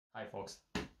Hi folks,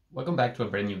 welcome back to a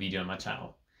brand new video on my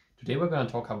channel. Today we're going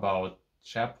to talk about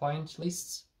SharePoint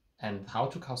lists and how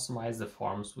to customize the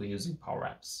forms we're using Power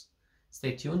Apps.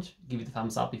 Stay tuned, give it a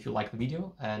thumbs up if you like the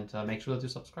video, and make sure that you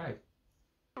subscribe.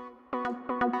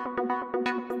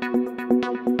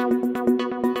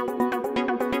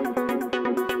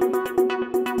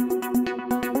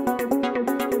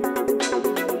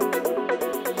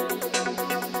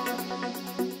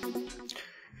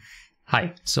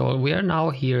 Hi, so we are now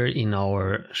here in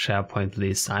our SharePoint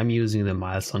list. I'm using the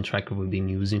milestone tracker we've been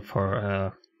using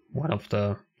for one of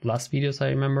the last videos I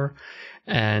remember.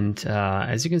 And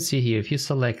as you can see here, if you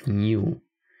select new,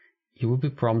 you will be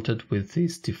prompted with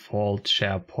this default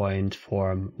SharePoint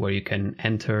form where you can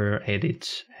enter,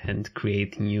 edit, and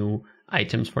create new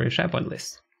items for your SharePoint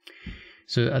list.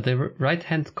 So at the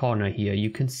right-hand corner here, you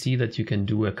can see that you can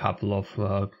do a couple of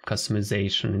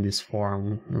customization in this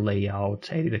form, layout,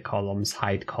 edit the columns,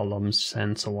 hide columns,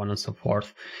 and so on and so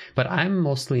forth. But I'm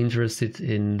mostly interested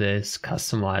in this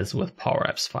customize with Power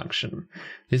Apps function.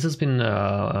 This has been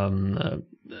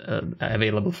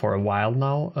available for a while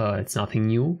now. It's nothing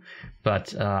new,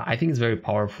 but I think it's very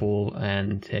powerful,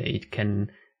 and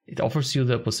it offers you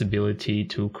the possibility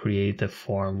to create a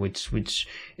form which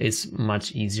is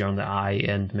much easier on the eye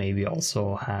and maybe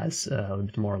also has a little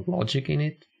bit more logic in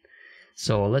it.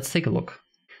 So let's take a look.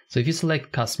 So if you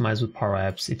select Customize with Power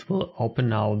Apps, it will open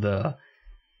now the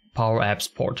Power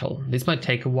Apps portal. This might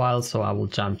take a while, so I will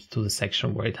jump to the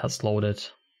section where it has loaded.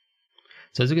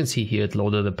 So as you can see here, it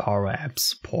loaded the Power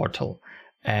Apps portal.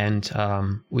 And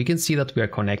we can see that we are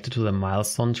connected to the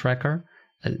milestone tracker,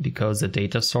 because the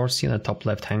data source here in the top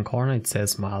left hand corner, it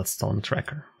says milestone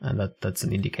tracker, and that's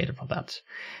an indicator for that.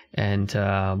 And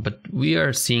but we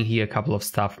are seeing here a couple of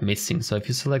stuff missing. So if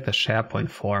you select the SharePoint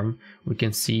form, we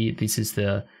can see this is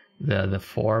the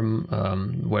form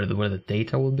where the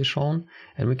data will be shown,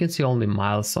 and we can see only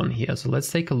milestone here. So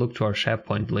let's take a look to our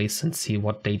SharePoint list and see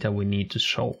what data we need to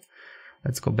show.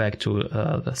 Let's go back to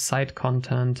the site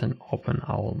content and open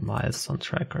our milestone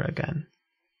tracker again.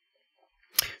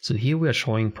 So here we are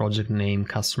showing project name,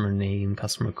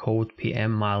 customer code,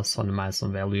 PM, milestone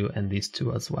value, and these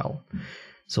two as well.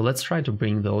 So let's try to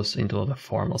bring those into the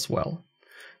form as well.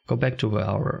 Go back to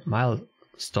our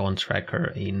milestone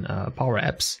tracker in Power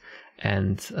Apps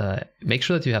and make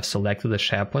sure that you have selected the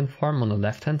SharePoint form on the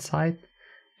left-hand side.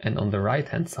 And on the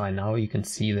right-hand side now you can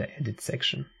see the edit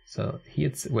section. So here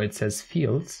it's where it says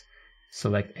fields,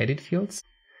 select edit fields.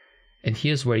 And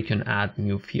here's where you can add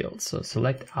new fields. So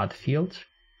select add field.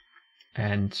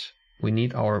 And we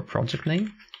need our project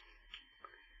name,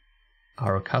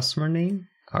 our customer name,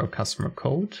 our customer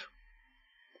code.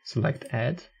 Select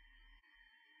add.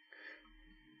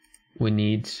 We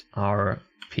need our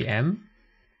PM,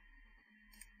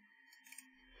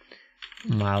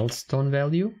 milestone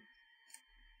value,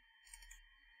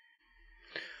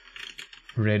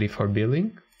 ready for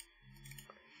billing,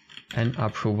 and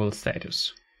approval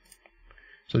status.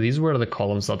 So these were the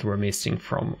columns that were missing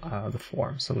from the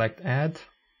form. Select add.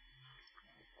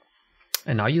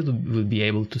 And now you will be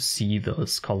able to see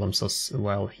those columns as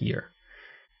well here.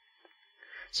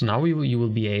 So now you will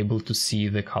be able to see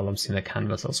the columns in the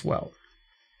canvas as well.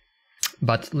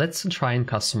 But let's try and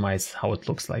customize how it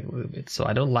looks like a little bit. So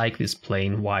I don't like this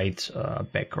plain white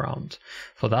background.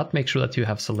 For that, make sure that you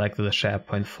have selected the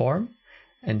SharePoint form.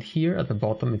 And here at the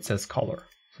bottom, it says color.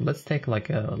 So let's take like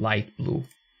a light blue.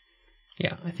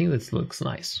 Yeah, I think this looks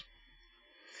nice.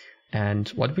 And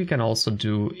what we can also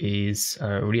do is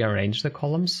rearrange the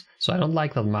columns. So I don't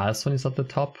like that milestone is at the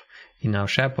top. In our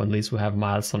SharePoint list, we have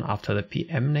milestone after the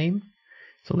PM name.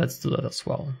 So let's do that as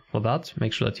well. For that,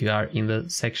 make sure that you are in the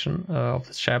section of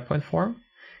the SharePoint form.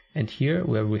 And here,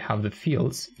 where we have the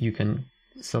fields, you can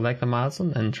select the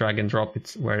milestone and drag and drop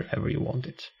it wherever you want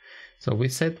it. So we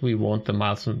said we want the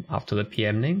milestone after the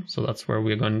PM name. So that's where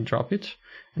we're going to drop it.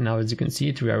 And now, as you can see,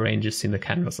 it rearranges in the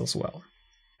canvas as well.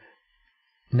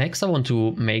 Next, I want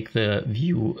to make the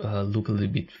view look a little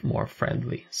bit more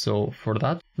friendly. So for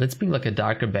that, let's bring like a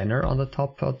darker banner on the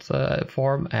top of the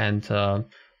form and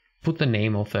put the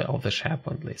name of the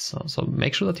SharePoint list. So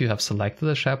make sure that you have selected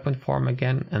the SharePoint form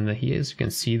again. And here, as you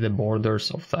can see, the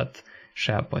borders of that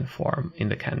SharePoint form in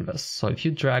the canvas. So if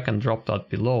you drag and drop that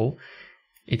below,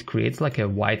 it creates like a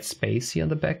white space here in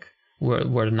the back.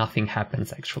 Where nothing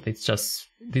happens actually. It's just,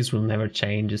 this will never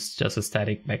change, it's just a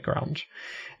static background.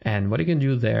 And what you can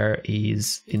do there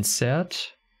is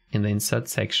insert, in the insert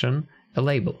section, a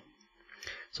label.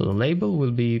 So the label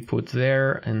will be put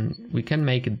there and we can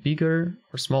make it bigger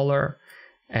or smaller.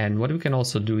 And what we can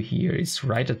also do here is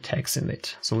write a text in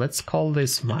it. So let's call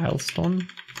this milestone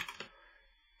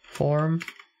form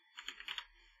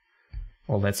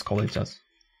or let's call it just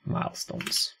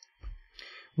milestones.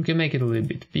 We can make it a little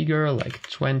bit bigger, like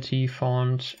 20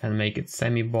 font, and make it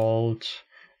semi-bold,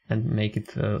 and make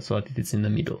it so that it is in the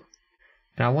middle.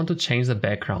 And I want to change the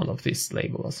background of this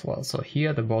label as well. So here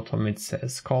at the bottom it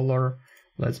says color.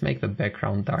 Let's make the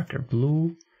background darker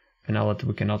blue. And now that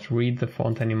we cannot read the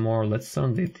font anymore, let's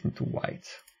turn it into white.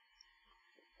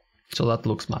 So that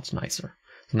looks much nicer.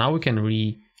 So now we can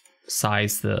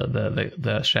resize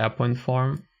the SharePoint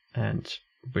form and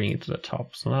bring it to the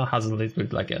top. So now it has a little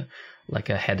bit like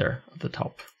a header at the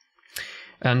top.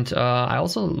 And I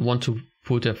also want to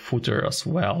put a footer as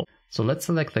well. So let's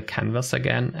select the canvas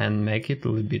again and make it a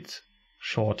little bit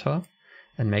shorter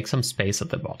and make some space at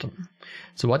the bottom.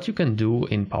 So what you can do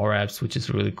in Power Apps, which is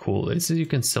really cool, is you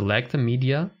can select the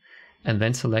media and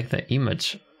then select the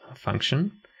image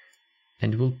function,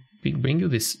 and it will bring you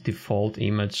this default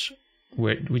image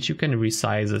which you can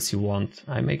resize as you want.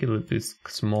 I make it a little bit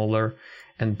smaller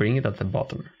and bring it at the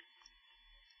bottom.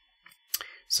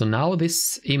 So now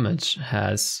this image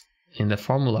has, in the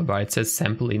formula bar, it says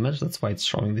sample image. That's why it's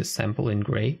showing this sample in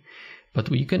gray. But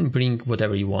you can bring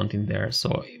whatever you want in there.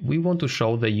 So we want to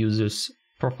show the user's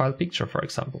profile picture, for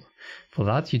example. For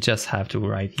that, you just have to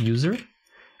write user,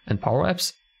 and Power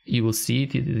Apps, you will see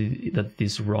that it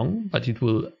is wrong, but it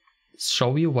will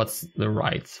show you what's the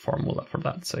right formula for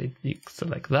that. So you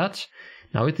select that.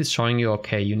 Now it is showing you,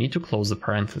 okay, you need to close the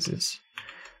parentheses.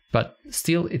 But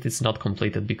still it is not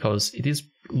completed because it is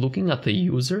looking at the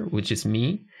user, which is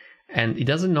me, and it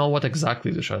doesn't know what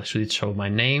exactly to show. Should it show my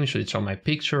name? Should it show my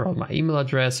picture or my email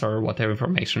address or whatever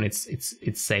information it's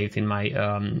saved in my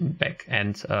back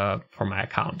end for my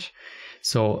account?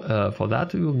 So for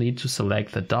that, we will need to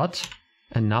select the dot.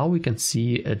 And now we can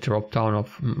see a drop down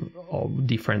of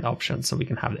different options. So we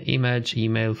can have the image,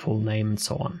 email, full name, and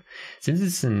so on. Since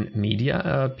it's a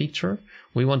media picture,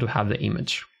 we want to have the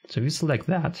image. So if you select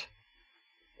that,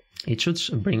 it should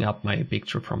bring up my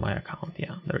picture from my account.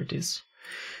 Yeah, there it is.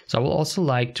 So I will also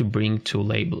like to bring two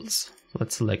labels.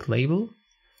 Let's select label,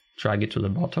 drag it to the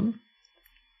bottom.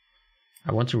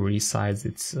 I want to resize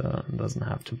it. Doesn't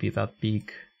have to be that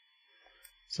big.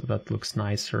 So that looks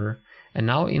nicer. And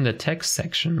now in the text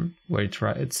section where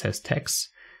it says text,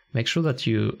 make sure that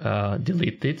you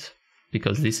delete it,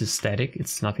 because this is static,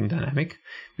 it's nothing dynamic.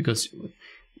 Because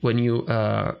when you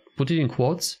put it in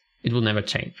quotes, it will never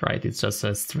change, right? It's just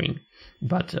a string.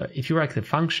 But if you write the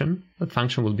function, that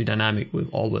function will be dynamic, will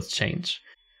always change.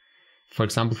 For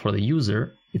example, for the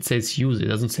user, it says user, it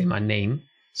doesn't say my name.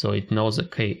 So it knows,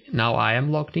 okay, now I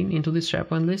am logged into this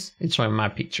SharePoint list, it's showing my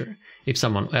picture. If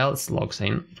someone else logs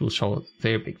in, it will show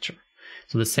their picture.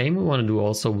 So the same we want to do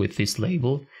also with this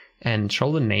label and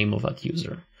show the name of that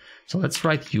user. So let's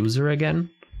write user again.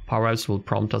 Power Apps will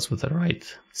prompt us with the right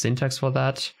syntax for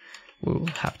that. We'll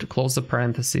have to close the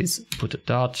parentheses, put a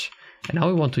dot, and now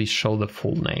we want to show the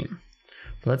full name.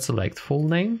 Let's select full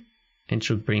name, and it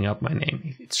should bring up my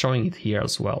name. It's showing it here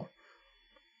as well.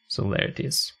 So there it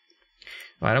is.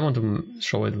 I don't want to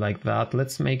show it like that.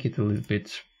 Let's make it a little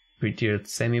bit prettier,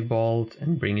 semi-bold,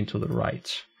 and bring it to the right,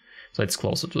 so it's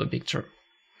closer to the picture.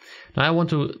 Now I want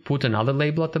to put another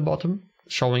label at the bottom,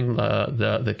 showing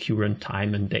the current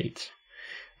time and date.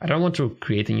 I don't want to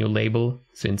create a new label,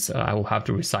 since I will have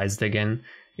to resize it again.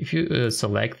 If you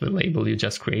select the label you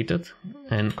just created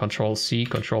and Control-C,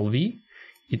 Control-V,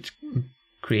 it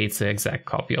creates the exact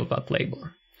copy of that label.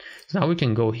 So now we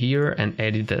can go here and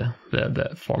edit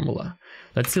the formula.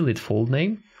 Let's delete full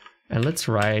name, and let's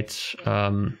write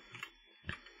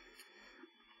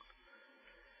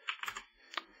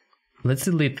let's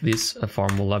delete this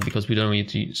formula, because we don't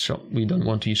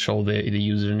want to show the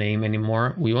username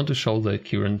anymore. We want to show the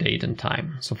current date and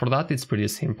time. So for that, it's pretty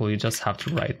simple. You just have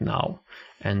to write now,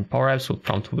 and Power Apps will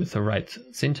prompt with the right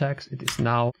syntax. It is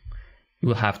now. You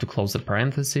will have to close the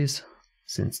parentheses,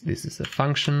 since this is a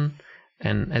function.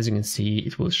 And as you can see,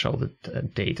 it will show the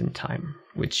date and time,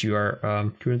 which you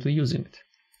are currently using it.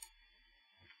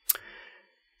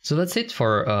 So that's it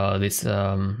for this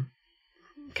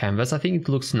canvas. I think it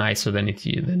looks nicer than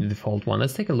the default one.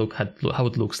 Let's take a look at how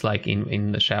it looks like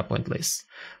in the SharePoint list.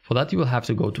 For that, you will have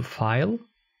to go to File,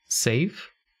 Save,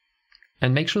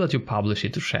 and make sure that you publish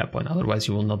it to SharePoint. Otherwise,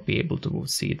 you will not be able to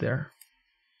see it there.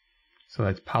 So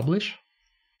let's publish.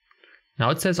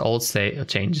 Now it says all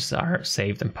changes are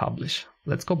saved and published.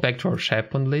 Let's go back to our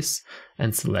SharePoint list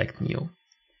and select New.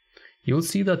 You will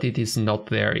see that it is not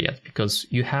there yet, because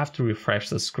you have to refresh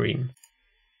the screen.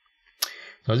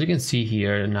 So as you can see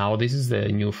here, now this is the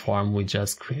new form we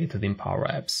just created in Power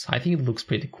Apps. I think it looks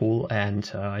pretty cool, and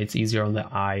it's easier on the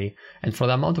eye. And for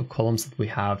the amount of columns that we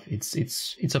have,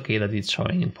 it's okay that it's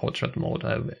showing in portrait mode.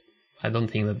 I don't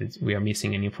think that we are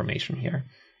missing any information here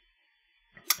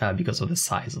because of the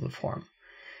size of the form.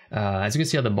 As you can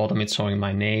see at the bottom, it's showing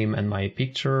my name and my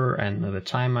picture and the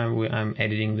time I'm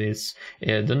editing this.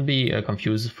 Don't be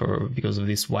confused because of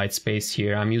this white space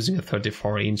here. I'm using a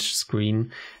 34-inch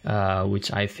screen,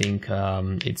 which I think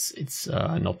it's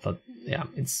not that. Yeah,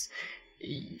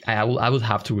 I would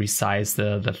have to resize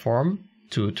the form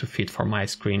to fit for my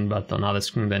screen, but on other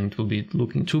screen then it will be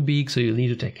looking too big, so you need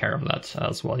to take care of that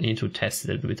as well. You need to test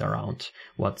it a little bit around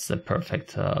what's the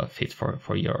perfect fit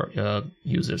for your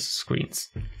users' screens.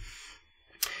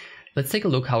 Let's take a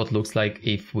look how it looks like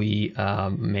if we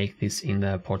make this in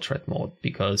the portrait mode,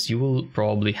 because you will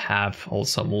probably have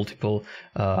also multiple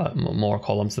more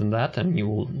columns than that, and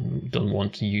you don't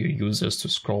want your users to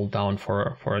scroll down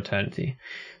for eternity.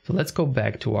 So let's go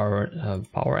back to our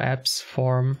Power Apps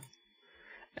form,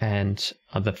 and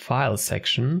at the File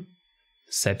section,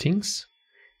 Settings,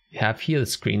 you have here the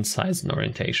screen size and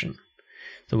orientation.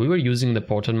 So we were using the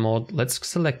portrait mode. Let's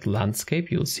select Landscape.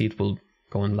 You'll see it will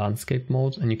go in landscape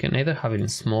mode, and you can either have it in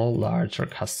small, large, or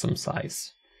custom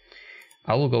size.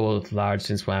 I will go with large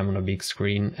since I'm on a big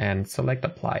screen, and select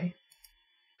Apply.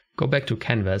 Go back to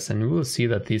Canvas and we will see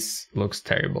that this looks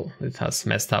terrible. It has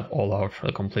messed up all our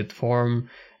complete form,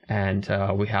 and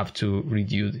we have to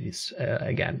redo this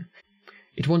again.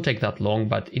 It won't take that long,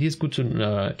 but it is good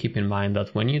to keep in mind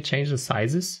that when you change the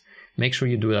sizes, make sure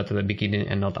you do that at the beginning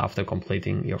and not after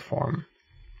completing your form.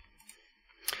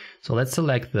 So let's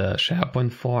select the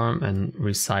SharePoint form and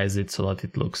resize it so that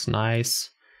it looks nice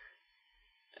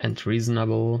and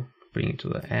reasonable. Bring it to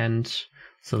the end.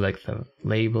 Select the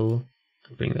label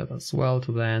and bring that as well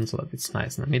to the end so that it's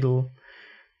nice in the middle.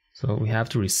 So we have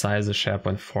to resize the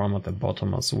SharePoint form at the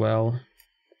bottom as well.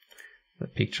 The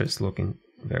picture is looking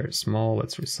very small.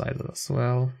 Let's resize it as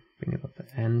well. Bring it at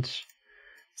the end.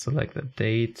 Select the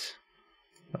date.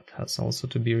 That has also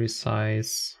to be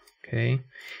resized. Okay,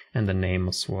 and the name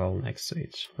as well next to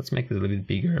it. Let's make it a little bit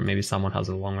bigger. Maybe someone has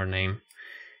a longer name.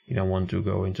 You don't want to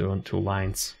go into on 2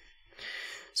 lines.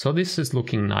 So this is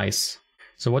looking nice.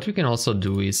 So what we can also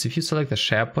do is, if you select the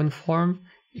SharePoint form,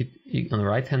 on the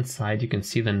right hand side you can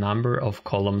see the number of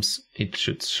columns it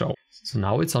should show. So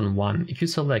now it's on 1. If you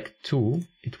select 2,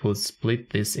 it will split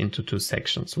this into 2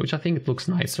 sections, which I think it looks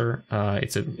nicer.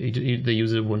 The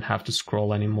user won't have to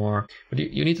scroll anymore. But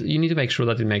you need to make sure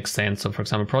that it makes sense. So for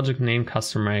example, project name,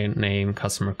 customer name,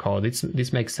 customer code.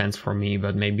 This makes sense for me,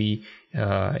 but maybe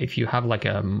if you have like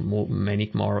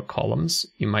many more columns,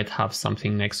 you might have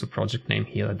something next to project name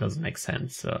here that doesn't make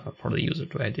sense for the user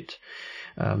to edit.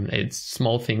 It's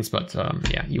small things, but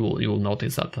yeah, you will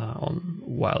notice that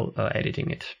while editing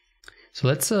it. So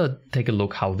let's take a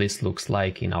look how this looks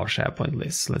like in our SharePoint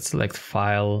list. Let's select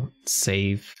File,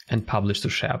 Save, and Publish to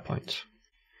SharePoint.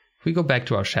 If we go back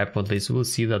to our SharePoint list, we will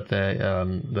see that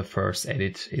the first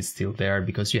edit is still there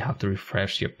because you have to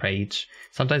refresh your page.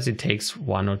 Sometimes it takes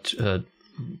 1 or 2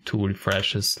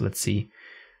 refreshes. Let's see.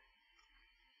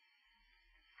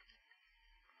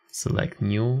 Select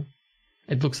New.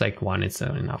 It looks like 1 is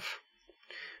enough.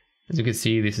 As you can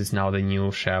see, this is now the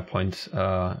new SharePoint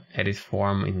edit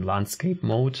form in landscape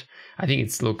mode. I think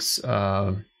it looks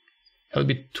a little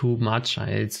bit too much.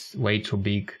 It's way too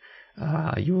big.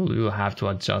 You will have to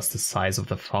adjust the size of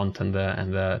the font and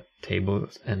the table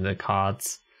and the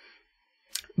cards.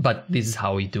 But this is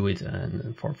how we do it,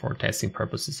 and for testing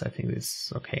purposes, I think this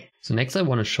is okay. So next I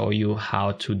want to show you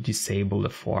how to disable the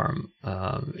form.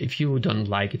 If you don't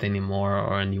like it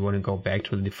anymore and you want to go back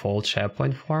to the default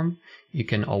SharePoint form, you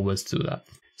can always do that.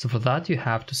 So for that, you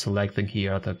have to select the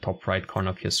gear at the top right corner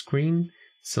of your screen,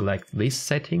 select List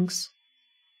Settings,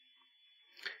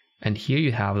 and here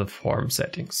you have the form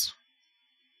settings.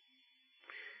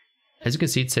 As you can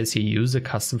see, it says here, use the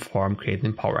custom form created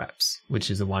in Power Apps, which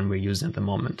is the one we're using at the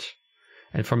moment.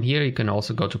 And from here, you can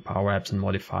also go to Power Apps and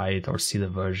modify it or see the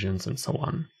versions and so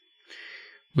on.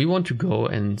 We want to go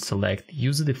and select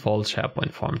use the default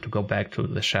SharePoint form to go back to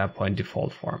the SharePoint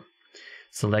default form.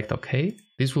 Select OK.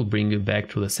 This will bring you back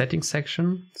to the settings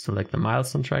section. Select the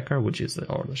milestone tracker, which is the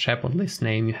SharePoint list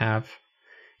name you have.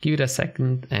 Give it a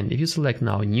second, and if you select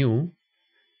now New,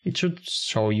 it should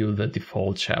show you the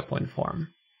default SharePoint form.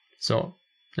 So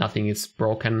nothing is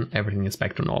broken, everything is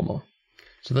back to normal.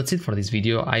 So that's it for this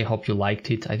video. I hope you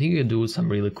liked it. I think you do some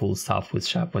really cool stuff with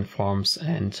SharePoint forms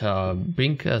and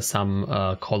bring some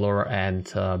color and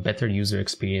better user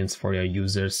experience for your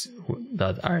users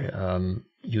that are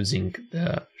using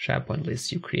the SharePoint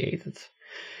list you created.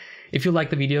 If you like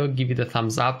the video, give it a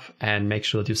thumbs up and make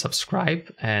sure that you subscribe,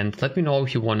 and let me know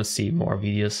if you want to see more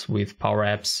videos with Power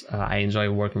Apps. I enjoy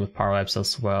working with Power Apps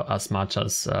as much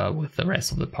as with the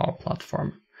rest of the Power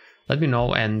Platform. Let me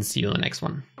know and see you in the next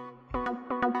one.